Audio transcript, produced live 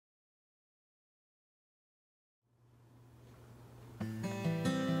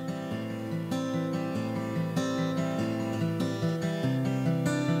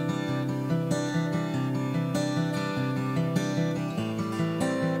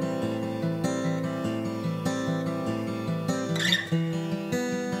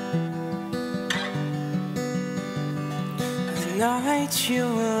night you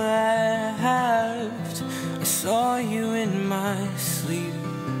left, I saw you in my sleep.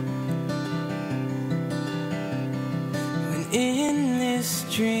 When in this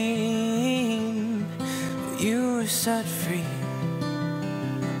dream you were set free.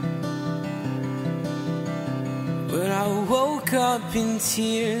 But I woke up in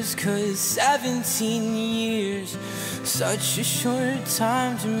tears, 'cause 17 years, such a short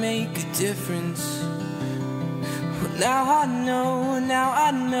time to make a difference. But now I know, now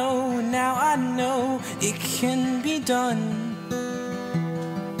I know, now I know it can be done.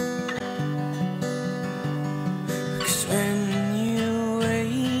 'Cause when you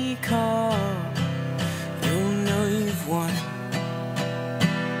wake up, you'll know you've won.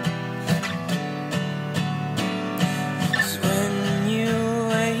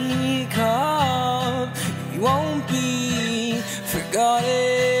 Won't be forgotten,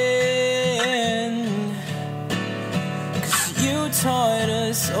 'cause you taught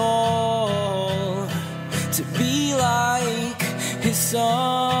us all to be like his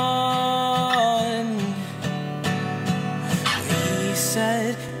son. He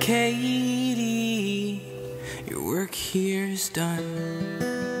said, Katie, your work here's done.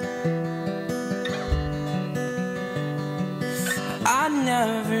 I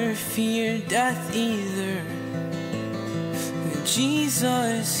never feared death either.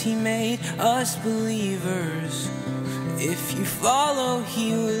 Jesus, he made us believers. If you follow, he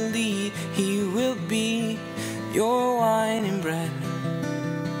will lead. He will be your wine and bread.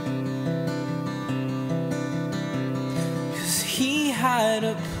 'Cause he had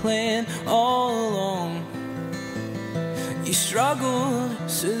a plan all along. You struggled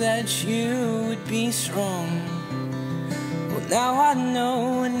so that you would be strong. Now I know,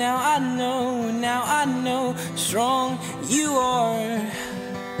 now I know, now I know, strong you are,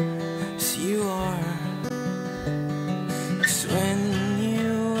 yes you are. 'Cause when you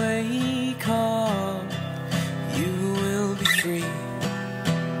wake up, you will be free.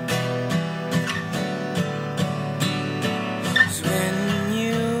 'Cause when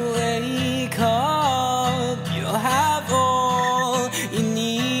you wake up, you'll have all you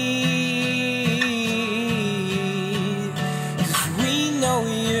need.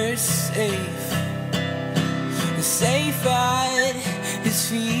 Safe at his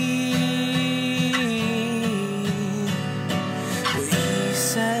feet. Well, he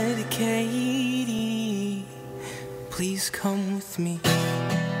said, Katie, please come with me.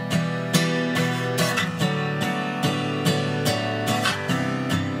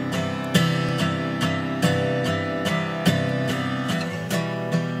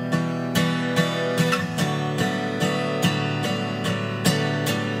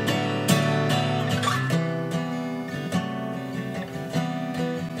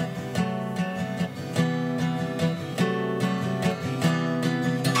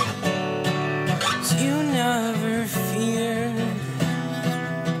 You never feared,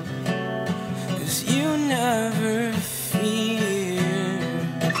 'cause you never feared,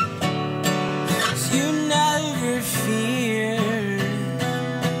 'cause you never feared,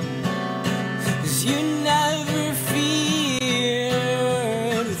 'cause you never feared.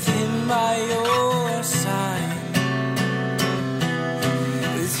 With him by your side,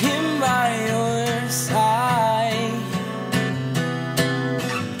 with him by your side.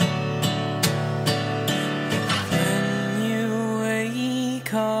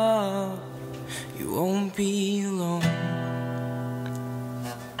 Up, you won't be alone.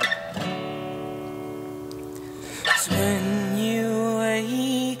 'Cause when you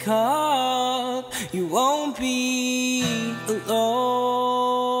wake up, you won't be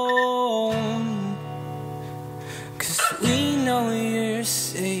alone. 'Cause we know you're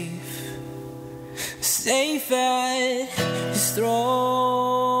safe, safe at his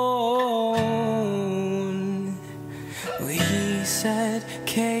throne. Well, he said,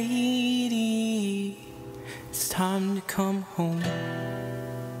 Katie, it's time to come home.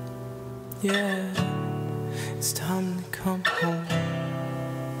 Yeah, it's time to come home.